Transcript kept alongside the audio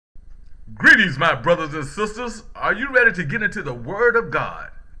Greetings, my brothers and sisters. Are you ready to get into the Word of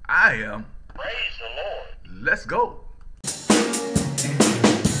God? I am. Praise the Lord. Let's go.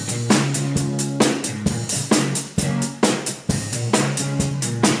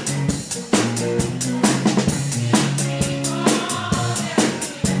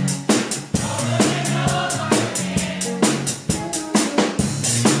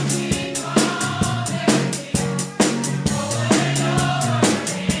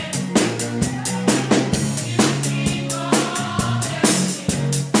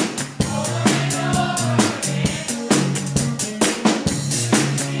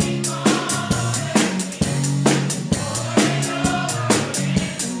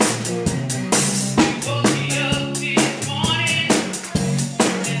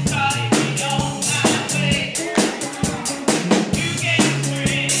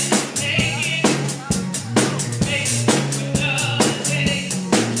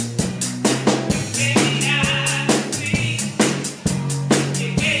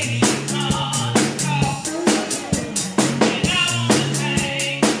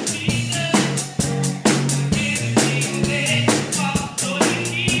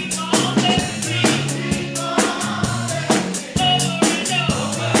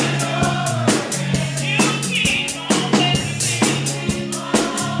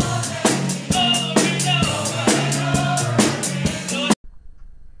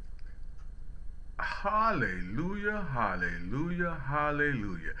 Hallelujah, hallelujah,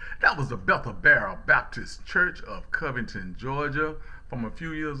 hallelujah. That was the Bethel Barrel Baptist Church of Covington, Georgia from a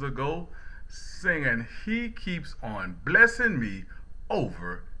few years ago, singing He Keeps on Blessing Me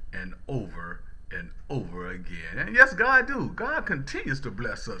over and over and over again. And yes, God do. God continues to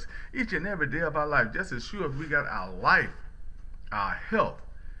bless us each and every day of our life, just as sure as we got our life, our health,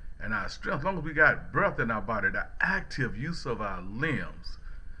 and our strength, as long as we got breath in our body, the active use of our limbs.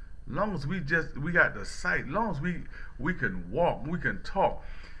 Long as we got the sight, long as we can walk, we can talk.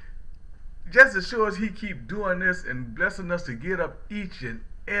 Just as sure as He keep doing this and blessing us to get up each and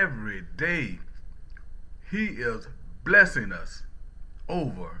every day, He is blessing us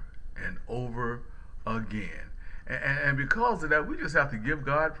over and over again. And because of that, we just have to give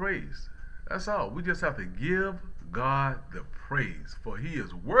God praise. That's all. We just have to give God the praise, for He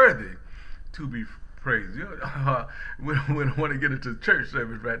is worthy to be praise. We don't want to get into church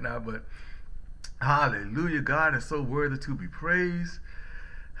service right now, but hallelujah, God is so worthy to be praised.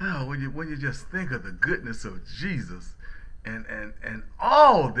 When you just think of the goodness of Jesus and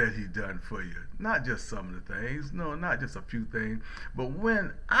all that He done for you, not just some of the things, no, not just a few things, but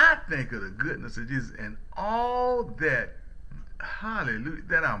when I think of the goodness of Jesus and all that, hallelujah,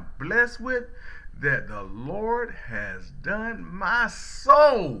 that I'm blessed with, that the Lord has done, my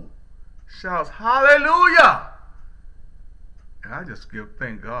soul shouts hallelujah. And I just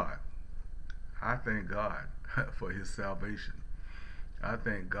thank God. I thank God for His salvation. I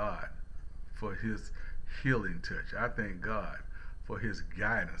thank God for His healing touch. I thank God for His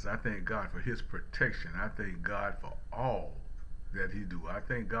guidance. I thank God for His protection. I thank God for all that He do. I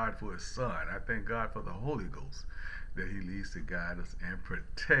thank God for His Son. I thank God for the Holy Ghost that He leads to guide us and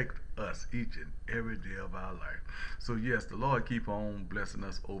protect us each and every day of our life. So yes, the Lord keep on blessing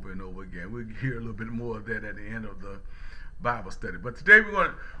us over and over again. We'll hear a little bit more of that at the end of the Bible study. But today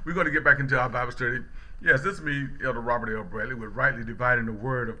we're going to get back into our Bible study. Yes, this is me, Elder Robert L. Bradley, with Rightly Dividing the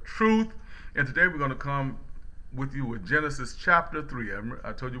Word of Truth. And today we're going to come with you with Genesis chapter 3.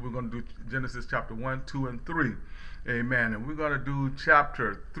 I told you we're going to do Genesis chapter 1, 2, and 3. Amen. And we're going to do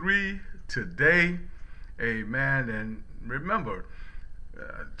chapter 3 today. Amen. And remember,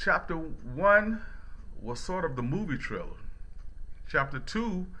 chapter 1 was sort of the movie trailer. Chapter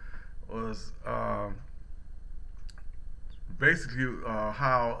 2 was basically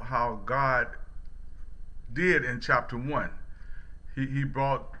how God did in chapter 1. He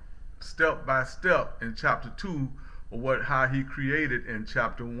brought step by step in chapter 2 how He created in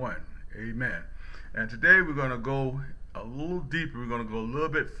chapter 1. Amen. And today we're going to go a little deeper. We're going to go a little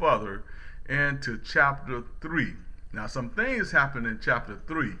bit further into chapter 3. Now, some things happen in chapter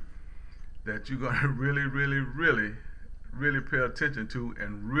 3 that you're going to really pay attention to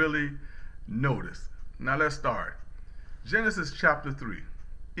and really notice. Now, let's start. Genesis chapter 3,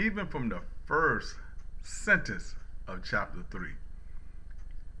 even from the first sentence of chapter 3.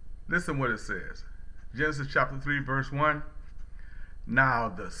 Listen what it says. Genesis chapter 3, verse 1. Now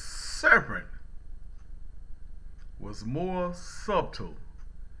the serpent was more subtle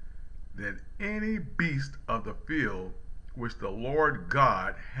than any beast of the field which the Lord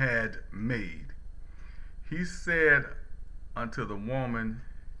God had made. He said unto the woman,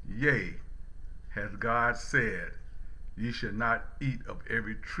 Yea, hath God said, Ye should not eat of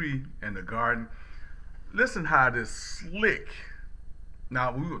every tree in the garden. Listen how this slick.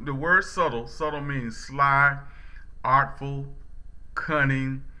 Now, the word subtle, subtle means sly, artful,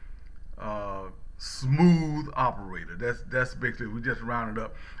 cunning, smooth operator. That's basically, we just rounded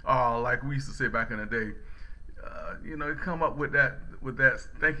up. Like we used to say back in the day, come up with that,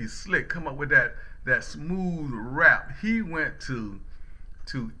 think he's slick, come up with that smooth rap. He went to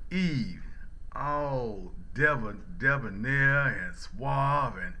Eve, all debonair and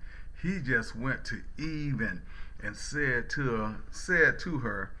suave, and he just went to Eve and said to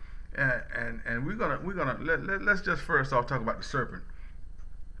her, and let's just first off talk about the serpent.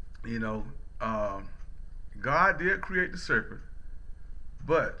 God did create the serpent,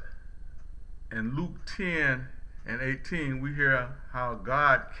 but in Luke 10:18, we hear how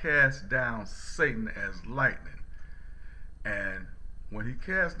God cast down Satan as lightning. And when he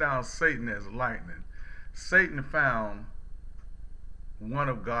cast down Satan as lightning, Satan found one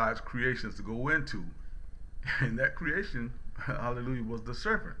of God's creations to go into. And that creation, hallelujah, was the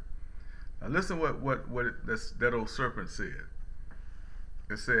serpent. Now listen what that old serpent said.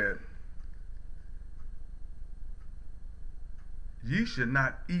 It said, ye should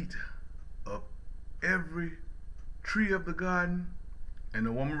not eat of every tree of the garden. And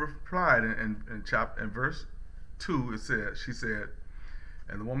the woman replied in verse 2, she said,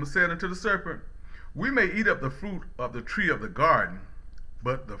 and the woman said unto the serpent, we may eat of the fruit of the tree of the garden,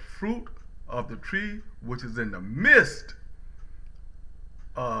 but the fruit of the tree which is in the midst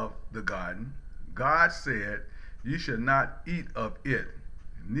of the garden, God said, ye shall not eat of it,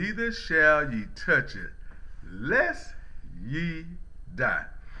 neither shall ye touch it, lest ye die.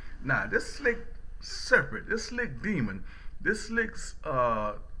 Now, this slick serpent, this slick demon, this slick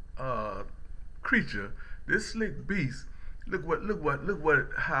creature, this slick beast,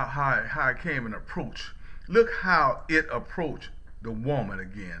 look how it came and approached. Look how it approached the woman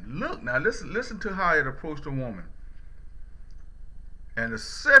again. Look now, listen to how it approached the woman. And the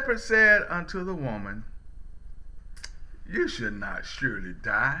serpent said unto the woman, you should not surely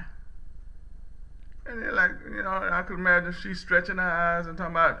die. And they're like, I could imagine she's stretching her eyes and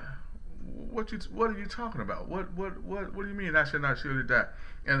talking about, what are you talking about? What do you mean I should not surely die?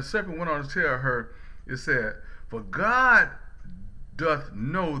 And the serpent went on to tell her, it said, for God doth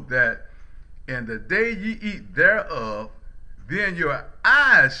know that in the day ye eat thereof, then your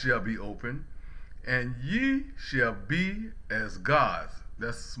eyes shall be open, and ye shall be as gods.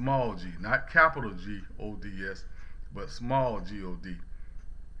 That's small g, not capital G-O-D-S, but small G-O-D.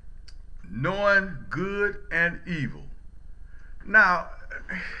 Knowing good and evil. Now,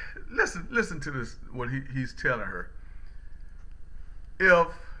 listen to this, what he's telling her. If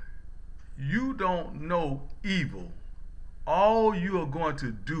you don't know evil, all you are going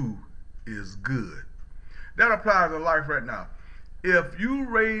to do is good. That applies to life right now. If you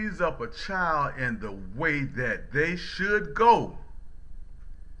raise up a child in the way that they should go,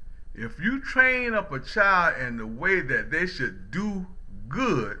 if you train up a child in the way that they should do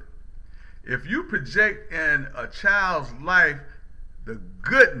good, if you project in a child's life the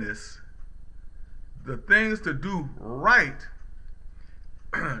goodness, the things to do right,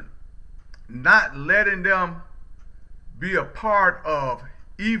 not letting them be a part of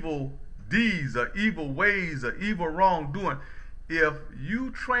evil deeds or evil ways or evil wrongdoing, if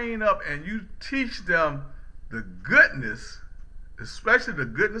you train up and you teach them the goodness, especially the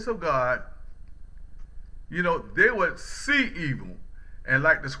goodness of God, they would see evil. And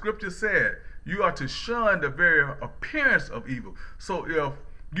like the scripture said, you are to shun the very appearance of evil. So if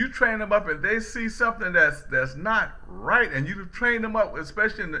you train them up and they see something that's not right, and you train them up,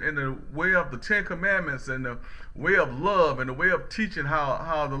 especially in the way of the 10 Commandments and the way of love and the way of teaching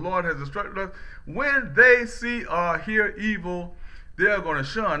how the Lord has instructed us, when they see or hear evil, they're going to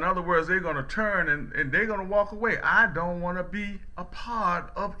shun. In other words, they're going to turn and they're going to walk away. I don't want to be a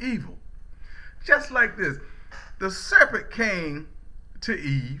part of evil. Just like this, the serpent came to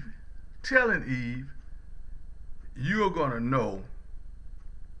Eve, telling Eve, you're going to know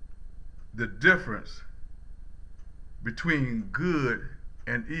the difference between good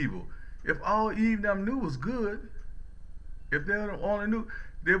and evil. If all Eve them knew was good, if they only knew,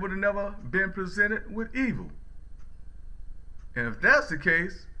 they would have never been presented with evil. And if that's the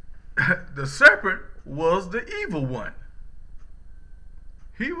case, the serpent was the evil one.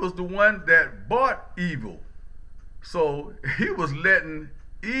 He was the one that bought evil. So he was letting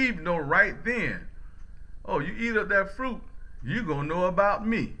Eve know right then, oh, you eat of that fruit, you're going to know about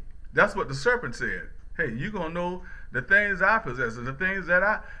me. That's what the serpent said. Hey, you're going to know the things I possess and the things that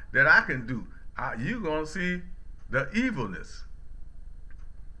I can do. You're going to see the evilness.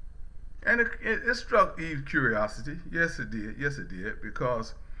 And it struck Eve's curiosity. Yes, it did. Yes, it did.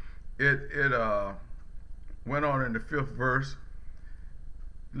 Because it went on in the 5th verse.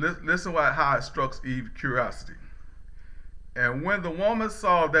 Listen how it struck Eve's curiosity. And when the woman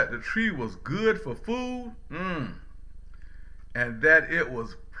saw that the tree was good for food, and that it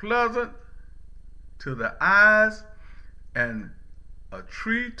was pleasant to the eyes, and a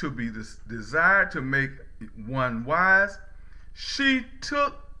tree to be desired to make one wise, she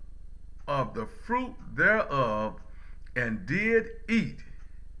took of the fruit thereof, and did eat,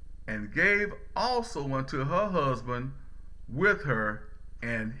 and gave also unto her husband with her,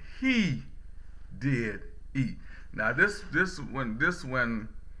 and he did eat. Now this when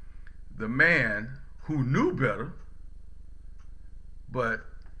the man who knew better, but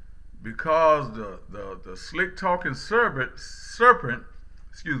because the slick talking serpent,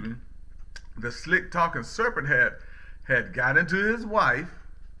 the slick talking serpent had got into his wife,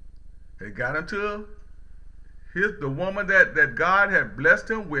 had got into the woman that God had blessed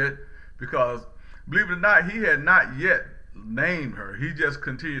him with, because believe it or not, he had not yet named her. He just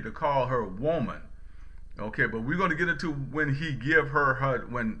continued to call her woman. Okay, but we're going to get into when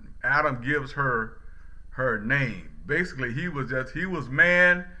when Adam gives her name. Basically, he was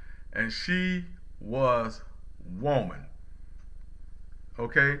man and she was woman.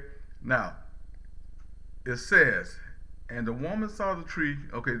 Okay, now it says, and the woman saw the tree.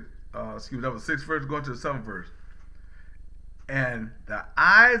 Okay, that was 6th verse, going to the 7th verse. And the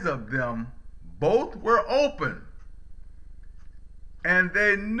eyes of them both were open, and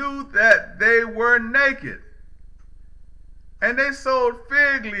they knew that they were naked. And they sewed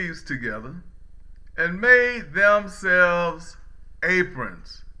fig leaves together and made themselves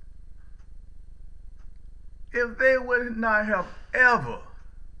aprons. If they would not have ever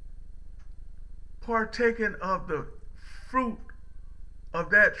partaken of the fruit of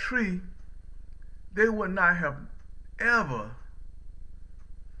that tree, they would not have ever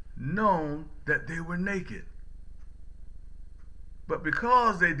known that they were naked. But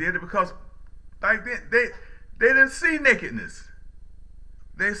because they did it, because back then they didn't see nakedness.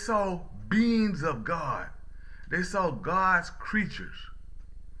 They saw beings of God. They saw God's creatures.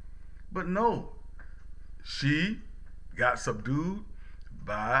 But no, she got subdued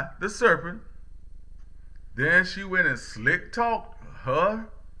by the serpent. Then she went and slick talked her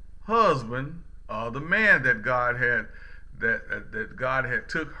husband, the man that God had that God had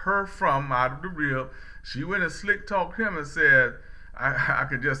took her from out of the rib. She went and slick talked him and said, I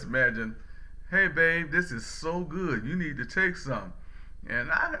can just imagine, hey babe, this is so good, you need to take some.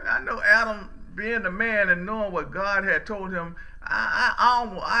 And I know Adam, being a man and knowing what God had told him,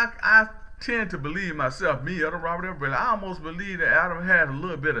 I tend to believe myself, me, Elder Robert Everett, I almost believe that Adam had a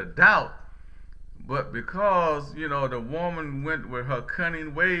little bit of doubt. But because, the woman went with her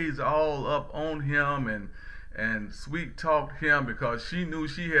cunning ways all up on him and sweet talked him because she knew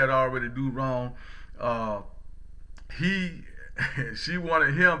she had already do wrong, she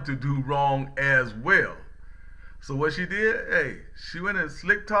wanted him to do wrong as well. So what she did, she went and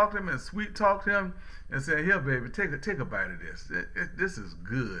slick talked him and sweet talked him and said, here baby, take a bite of this. This is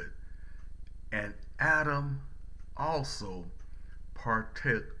good. And Adam also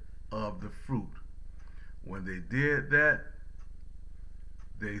partook of the fruit. When they did that,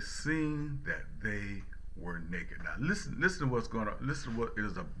 they seen that they were naked. Now listen to what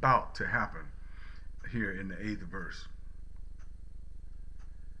is about to happen here in the 8th verse.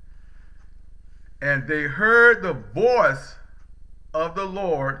 And they heard the voice of the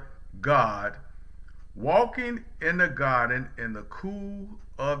Lord God walking in the garden in the cool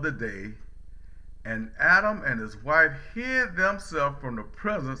of the day, and Adam and his wife hid themselves from the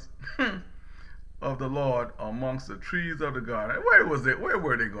presence of the Lord amongst the trees of the garden. Where were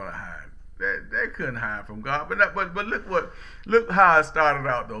they going to hide? They couldn't hide from God. But look how it started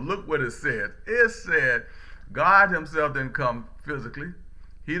out though. Look what it said. It said God himself didn't come physically.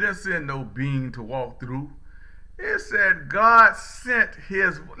 He didn't send no being to walk through. It said God sent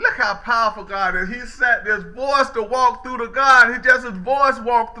look how powerful God is. He sent his voice to walk through the garden. His voice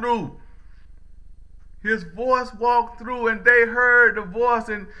walked through. His voice walked through, and they heard the voice,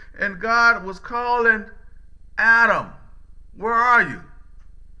 and God was calling Adam, where are you?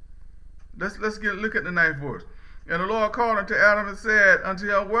 Let's look at the 9th verse. And the Lord called unto Adam and said unto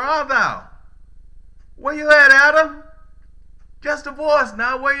him, where art thou? Where you at, Adam? Just a voice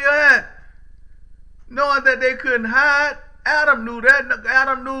now, where you at? Knowing that they couldn't hide, Adam knew that.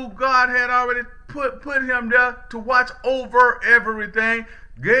 Adam knew God had already put him there to watch over everything,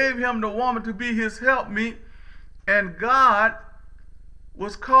 gave him the woman to be his helpmeet, and God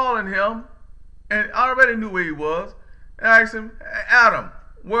was calling him and already knew where he was, and asked him, Adam,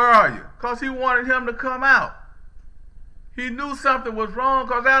 where are you? Because he wanted him to come out. He knew something was wrong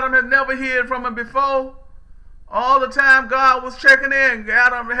because Adam had never hid from him before. All the time God was checking in,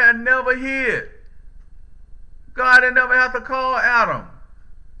 Adam had never hid. God had never had to call Adam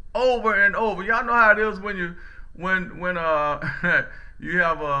over and over. Y'all know how it is when you you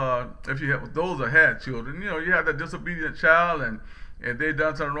have if you have those that had children, you have that disobedient child, and they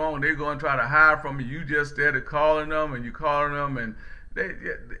done something wrong, and they go and try to hide from you. You just started calling them, and you calling them, and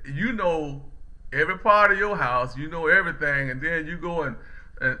you know every part of your house, you know everything, and then you go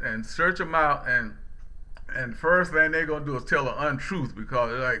and search them out, and first thing they're gonna do is tell an untruth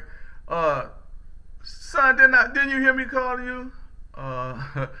because they're like, son, didn't you hear me call you?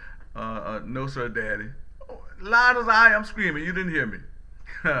 No sir, daddy. Loud as I am screaming, you didn't hear me.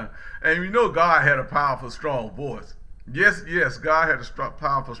 And you know God had a powerful, strong voice. Yes, God had a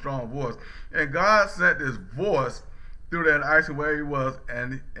powerful, strong voice. And God sent this voice through that icy where he was,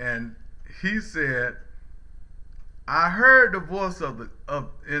 and he said, I heard the voice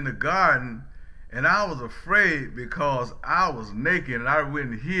in the garden, and I was afraid because I was naked and I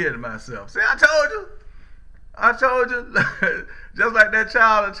wouldn't hid myself. See, I told you. Just like that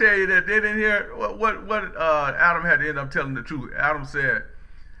child will tell you that they didn't hear what Adam had to end up telling the truth. Adam said,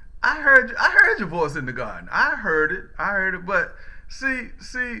 I heard your voice in the garden. I heard it, but see,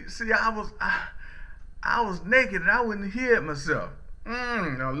 I was naked and I wouldn't hid myself.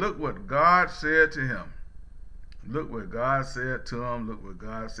 Now look what God said to him. Look what God said to him. Look what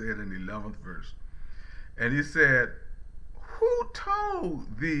God said in the 11th verse. And he said, who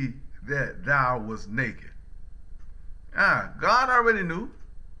told thee that thou was naked? God already knew.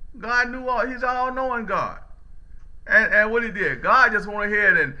 God knew all. He's all-knowing God. And what he did, God just went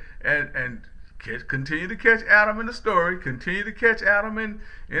ahead and continue to catch Adam in the story, continue to catch Adam in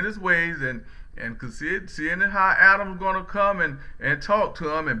his ways, and seeing how Adam's going to come and talk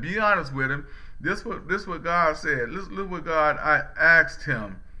to him and be honest with him. This what God said. Look what God asked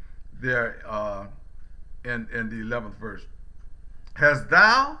him there in the 11th verse. Hast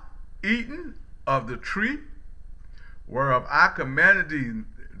thou eaten of the tree whereof I commanded thee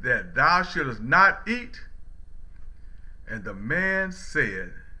that thou shouldest not eat? And the man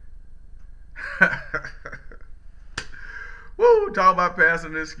said, woo, talk about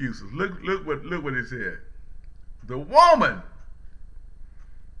passing excuses. Look what he said. The woman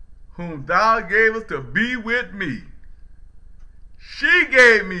whom thou gavest to be with me, she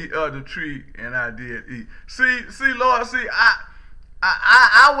gave me of the tree, and I did eat. See, Lord,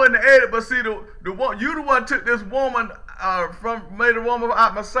 I wouldn't have ate it, but see, the one, you the one took this woman made a woman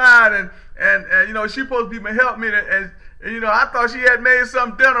out my side, and she's supposed to be help me, and I thought she had made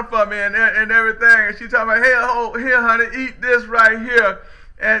some dinner for me and everything, and she talking about, here, honey, eat this right here,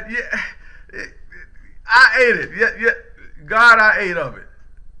 and I ate it. God, I ate of it.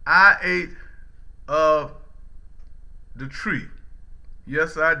 I ate of the tree.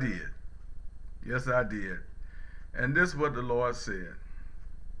 Yes, I did. Yes, I did. And this is what the Lord said.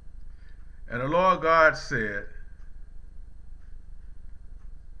 And the Lord God said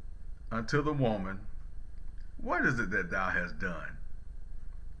unto the woman, what is it that thou hast done?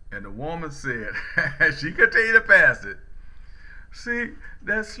 And the woman said, she continued to pass it. See,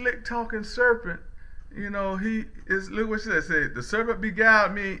 that slick talking serpent, he is, look what she said, the serpent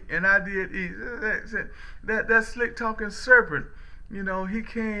beguiled me and I did eat. That slick talking serpent, he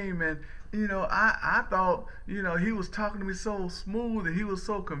came and, I thought, he was talking to me so smooth and he was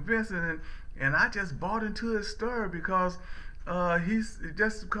so convincing, and I just bought into his story because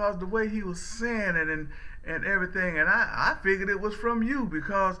because the way he was saying it and everything, and I figured it was from you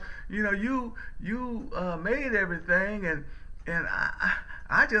because you made everything, and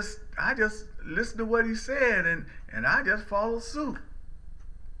I just listened to what he said, and I just followed suit,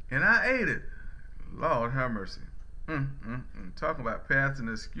 and I ate it. Lord have mercy. Talking about passing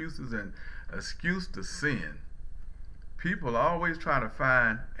excuses and excuse to sin. People are always trying to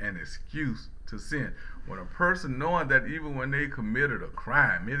find an excuse to sin. When a person knowing that even when they committed a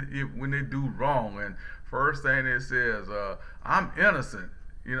crime, when they do wrong, and first thing they says, I'm innocent.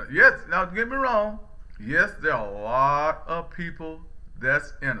 Yes, now don't get me wrong. Yes, there are a lot of people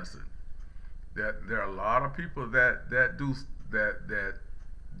that's innocent. That there are a lot of people that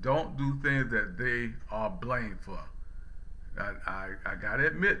don't do things that they are blamed for. I gotta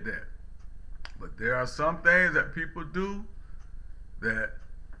admit that. But there are some things that people do that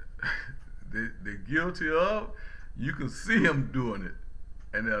they're guilty of. You can see them doing it,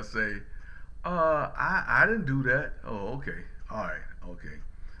 and they'll say, I didn't do that. Oh, okay. All right, okay.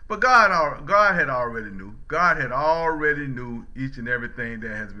 But God had already knew. God had already knew each and everything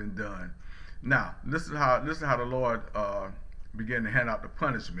that has been done. Now, listen how the Lord began to hand out the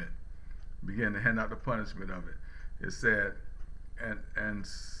punishment. Began to hand out the punishment of it. It said,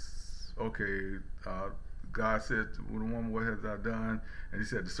 God said to the woman, what has thou done? And he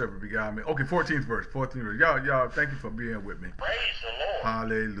said, the serpent beguiled me. Okay, 14th verse. Y'all, thank you for being with me. Praise the Lord.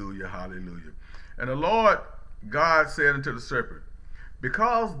 Hallelujah, hallelujah. And the Lord God said unto the serpent,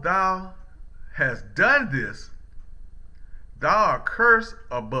 because thou hast done this, thou art cursed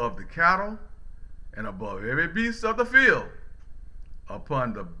above the cattle and above every beast of the field.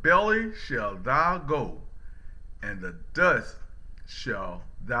 Upon the belly shalt thou go, and the dust shalt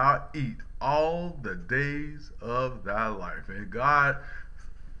thou eat all the days of thy life. And God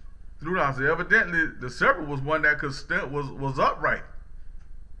threw down. So evidently the serpent was one that was upright.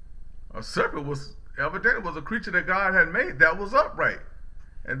 A serpent was evidently was a creature that God had made that was upright.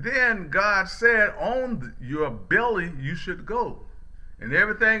 And then God said, on your belly you should go, and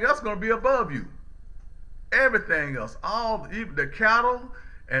everything else is going to be above you. Everything else, even the cattle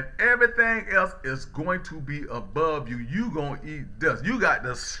and everything else is going to be above you. You going to eat dust. You got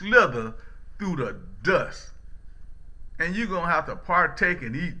to slither through the dust. And you're going to have to partake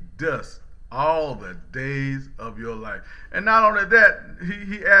and eat dust all the days of your life. And not only that,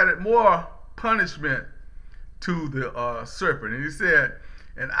 he added more punishment to the serpent. And he said,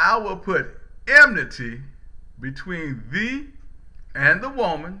 and I will put enmity between thee and the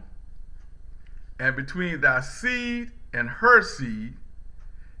woman, and between thy seed and her seed.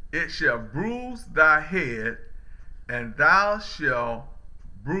 It shall bruise thy head, and thou shalt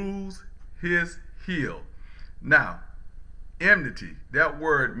bruise his heel. Now, enmity, that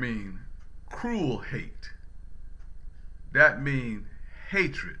word means cruel hate. That means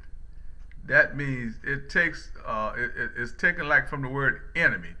hatred. That means it takes, it's taken like from the word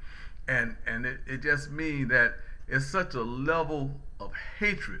enemy. And it just means that it's such a level of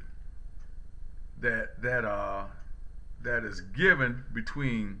hatred that is given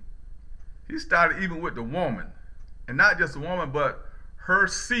between. He started even with the woman, and not just the woman, but her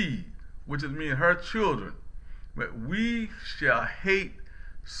seed, which is mean her children. But we shall hate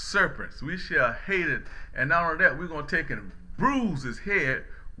serpents. We shall hate it, and not only that, we're going to take and bruise his head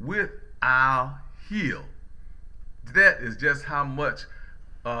with our heel. That is just how much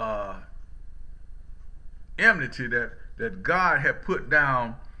enmity that God had put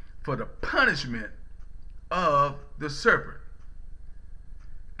down for the punishment of the serpent.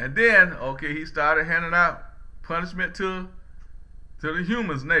 And then, okay, he started handing out punishment to the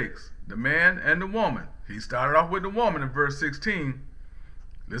humans next, the man and the woman. He started off with the woman in verse 16.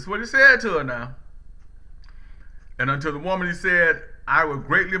 Listen what he said to her now. And unto the woman he said, I will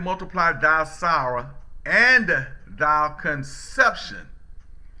greatly multiply thy sorrow and thy conception.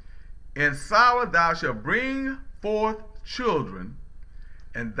 In sorrow thou shalt bring forth children,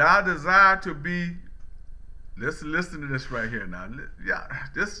 and thou desire to be, listen to this right here now. Yeah,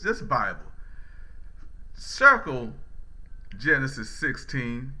 this Bible. Circle Genesis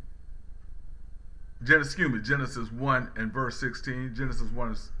 16. Genesis 1 and verse 16. Genesis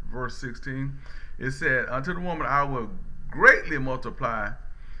 1 verse 16. It said, unto the woman I will greatly multiply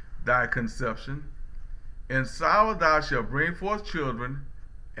thy conception. In sorrow thou shalt bring forth children,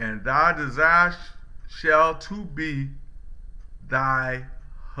 and thy desire shall to be thy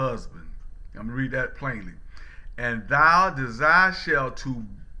husband. I'm going to read that plainly. And thy desire shall to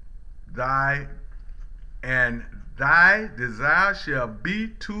thy, and thy desire shall be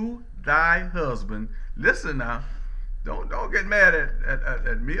to thy husband. Listen now, don't get mad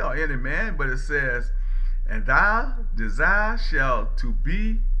at me or any man, but it says, and thy desire shall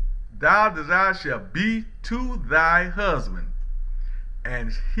be to thy husband,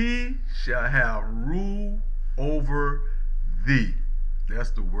 and he shall have rule over thee.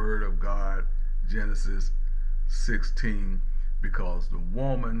 That's the word of God, Genesis 16, because the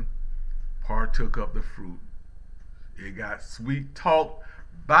woman partook of the fruit. It got sweet talked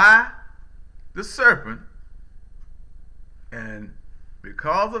by the serpent, and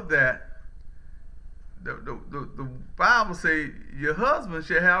because of that, the Bible say your husband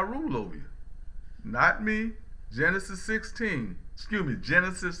shall have rule over you. Not me. Genesis 3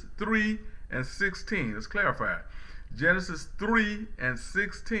 and 16. Let's clarify it. Genesis 3 and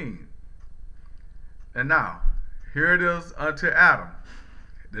 16. And now, here it is unto Adam.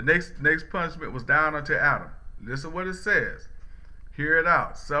 The next punishment was down unto Adam. Listen what it says. Hear it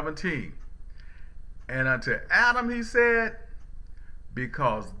out. 17. And unto Adam he said,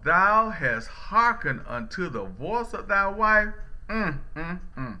 because thou hast hearkened unto the voice of thy wife.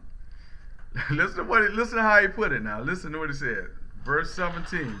 Listen to how he put it now. Listen to what he said. Verse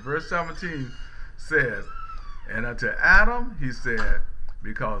 17. Verse 17 says, and unto Adam he said,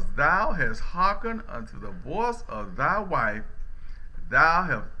 because thou hast hearkened unto the voice of thy wife, thou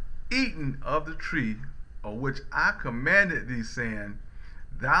have eaten of the tree of which I commanded thee, saying,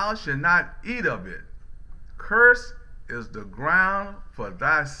 thou shalt not eat of it. Cursed is the ground for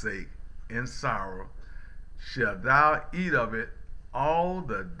thy sake, in sorrow shalt thou eat of it all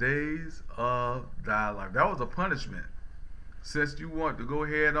the days of thy life. That was a punishment. Since you want to go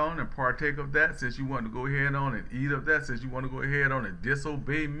ahead on and partake of that, since you want to go ahead on and eat of that, since you want to go ahead on and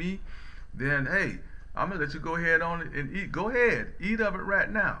disobey me, then hey, I'm gonna let you go ahead on and eat. Go ahead, eat of it right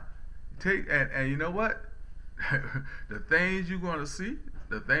now. Take and you know what? The things you're gonna see,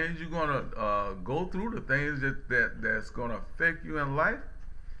 the things you're gonna go through, the things that's gonna affect you in life,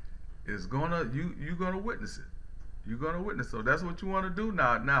 is gonna you're gonna witness it. You're gonna witness. So that's what you want to do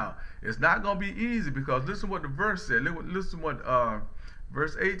now. Now it's not gonna be easy, because listen what the verse said. Listen what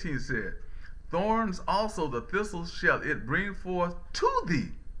verse 18 said. Thorns also the thistles shall it bring forth to thee,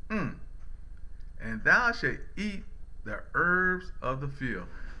 and thou shalt eat the herbs of the field.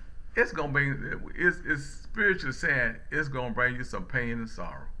 It's gonna bring. It's spiritually saying it's gonna bring you some pain and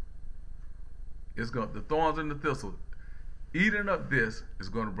sorrow. It's gonna the thorns and the thistles. Eating of this is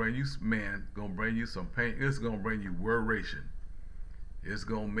going to bring you, man, going to bring you some pain. It's going to bring you worration. It's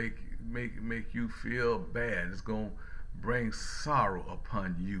going to make you feel bad. It's going to bring sorrow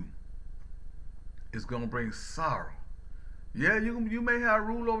upon you. It's going to bring sorrow. Yeah, you may have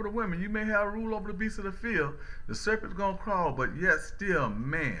rule over the women. You may have rule over the beasts of the field. The serpent's going to crawl, but yet still,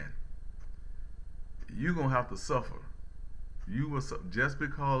 man, you're going to have to suffer. You will just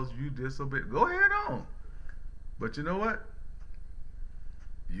because you disobey. Go ahead on. But you know what?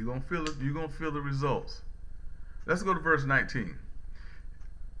 You're gonna feel it. You're gonna feel the results. Let's go to verse 19.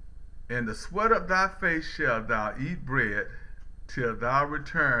 In the sweat of thy face shalt thou eat bread till thou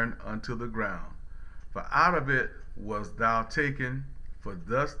return unto the ground. For out of it was thou taken, for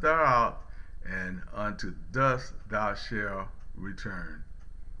dust thou art, and unto dust thou shalt return.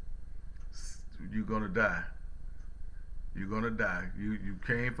 You're gonna die. You're gonna die. You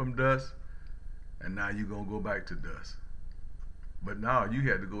came from dust, and now you're gonna go back to dust. But now you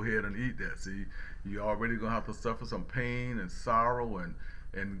had to go ahead and eat that. See, you're already gonna have to suffer some pain and sorrow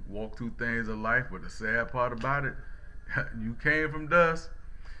and walk through things in life. But the sad part about it, you came from dust,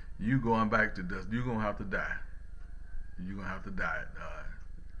 you going back to dust. You're gonna have to die. You're gonna have to die,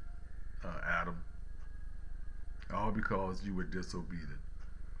 Adam. All because you were disobedient.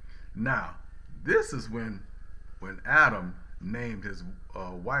 Now, this is when Adam named his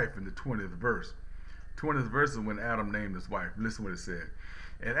wife in the 20th verse. 20th verse is when Adam named his wife. Listen what it said.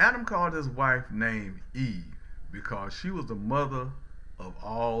 And Adam called his wife name Eve, because she was the mother of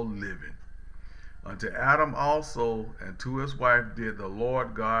all living. Unto Adam also and to his wife did the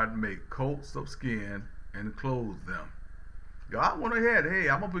Lord God make coats of skin and clothe them. God went ahead, hey,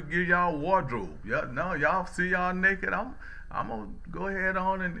 I'm gonna give y'all wardrobe. Yeah, no, y'all see y'all naked. I'm gonna go ahead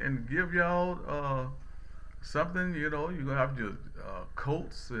on and give y'all something. You know, you're gonna have your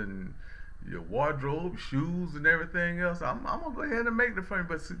coats and your wardrobe, shoes, and everything else. I'm gonna go ahead and make the frame,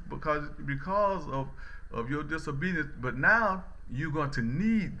 but because of your disobedience. But now you're going to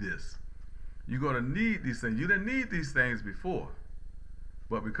need this. You're going to need these things. You didn't need these things before,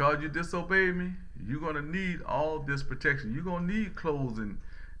 but because you disobeyed me, you're going to need all this protection. You're going to need clothes and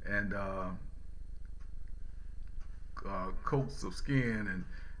coats of skin and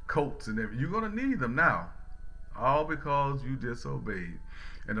coats and everything. You're going to need them now, all because you disobeyed.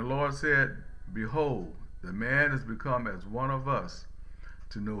 And the Lord said, behold, the man is become as one of us,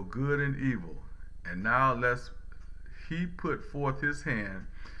 to know good and evil. And now lest he put forth his hand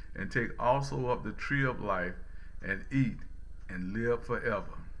and take also of the tree of life and eat and live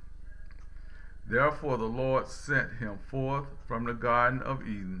forever. Therefore the Lord sent him forth from the Garden of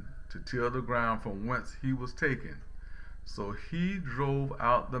Eden to till the ground from whence he was taken. So he drove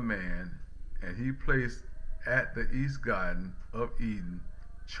out the man, and he placed at the east garden of Eden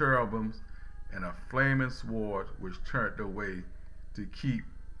cherubims and a flaming sword which turned away to keep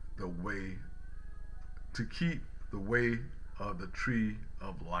the way of the tree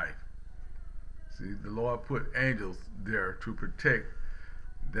of life. See, the Lord put angels there to protect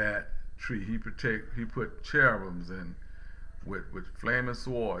that tree. He put cherubims and with flaming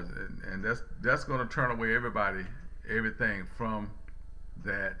swords, and that's going to turn away everything from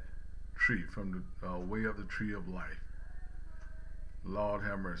that tree, from the way of the tree of life. Lord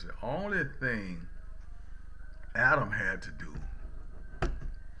have mercy. Only thing Adam had to do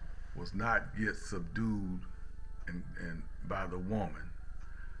was not get subdued and by the woman.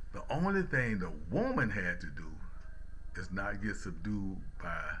 The only thing the woman had to do is not get subdued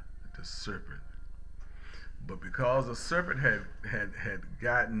by the serpent. But because the serpent had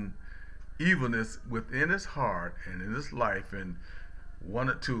gotten evilness within his heart and in his life, and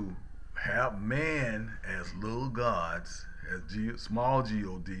wanted to have man as little gods, as small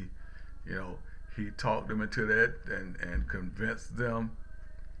God. You know, he talked them into that and convinced them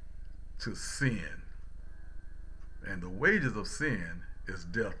to sin. And the wages of sin is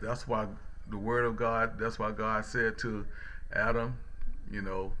death. That's why the word of God, that's why God said to Adam, you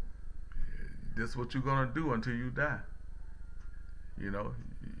know, this is what you're going to do until you die. You know,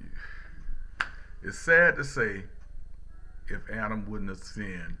 it's sad to say, if Adam wouldn't have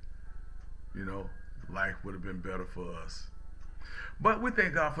sinned, you know, life would have been better for us. But we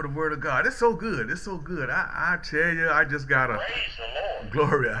thank God for the word of God. It's so good. It's so good. I tell you, I just got to Praise the Lord.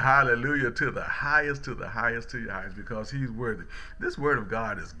 glory, hallelujah, to the highest, to the highest, to the highest, because he's worthy. This word of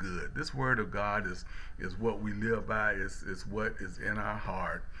God is good. This word of God is what we live by. It's what is in our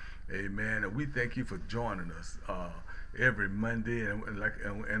heart. Amen. And we thank you for joining us every Monday.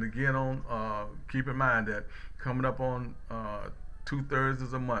 And again, on keep in mind that coming up on 2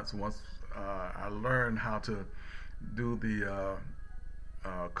 Thursdays a month, once I learned how to do the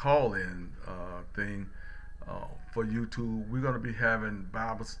call-in thing for YouTube, we're going to be having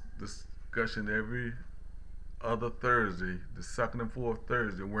Bible discussion every other Thursday, the second and fourth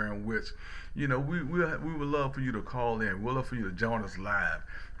Thursday, wherein which, you know, we would love for you to call in. We'd love for you to join us live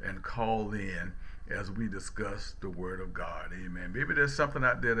and call in as we discuss the Word of God. Amen. Maybe there's something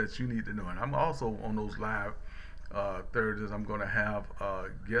out there that you need to know. And I'm also on those live Thursdays. I'm going to have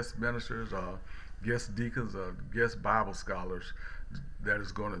guest ministers, guest deacons, guest Bible scholars that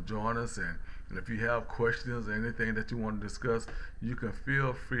is going to join us. And if you have questions or anything that you want to discuss, you can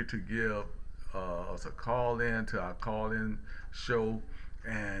feel free to give us a call in to our call-in show,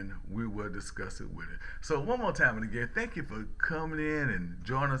 and we will discuss it with it. So one more time, and again, thank you for coming in and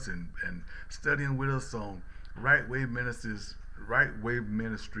joining us and studying with us on Right Way Ministries,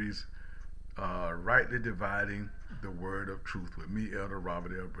 rightly dividing the word of truth with me, Elder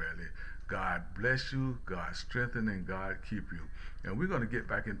Robert L. Bradley. God bless you, God strengthen, and God keep you. And we're going to get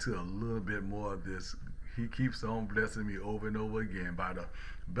back into a little bit more of this. He keeps on blessing me over and over again by the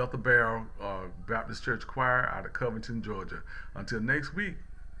Bethel Barrel Baptist Church Choir out of Covington, Georgia. Until next week,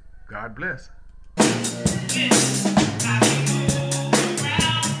 God bless.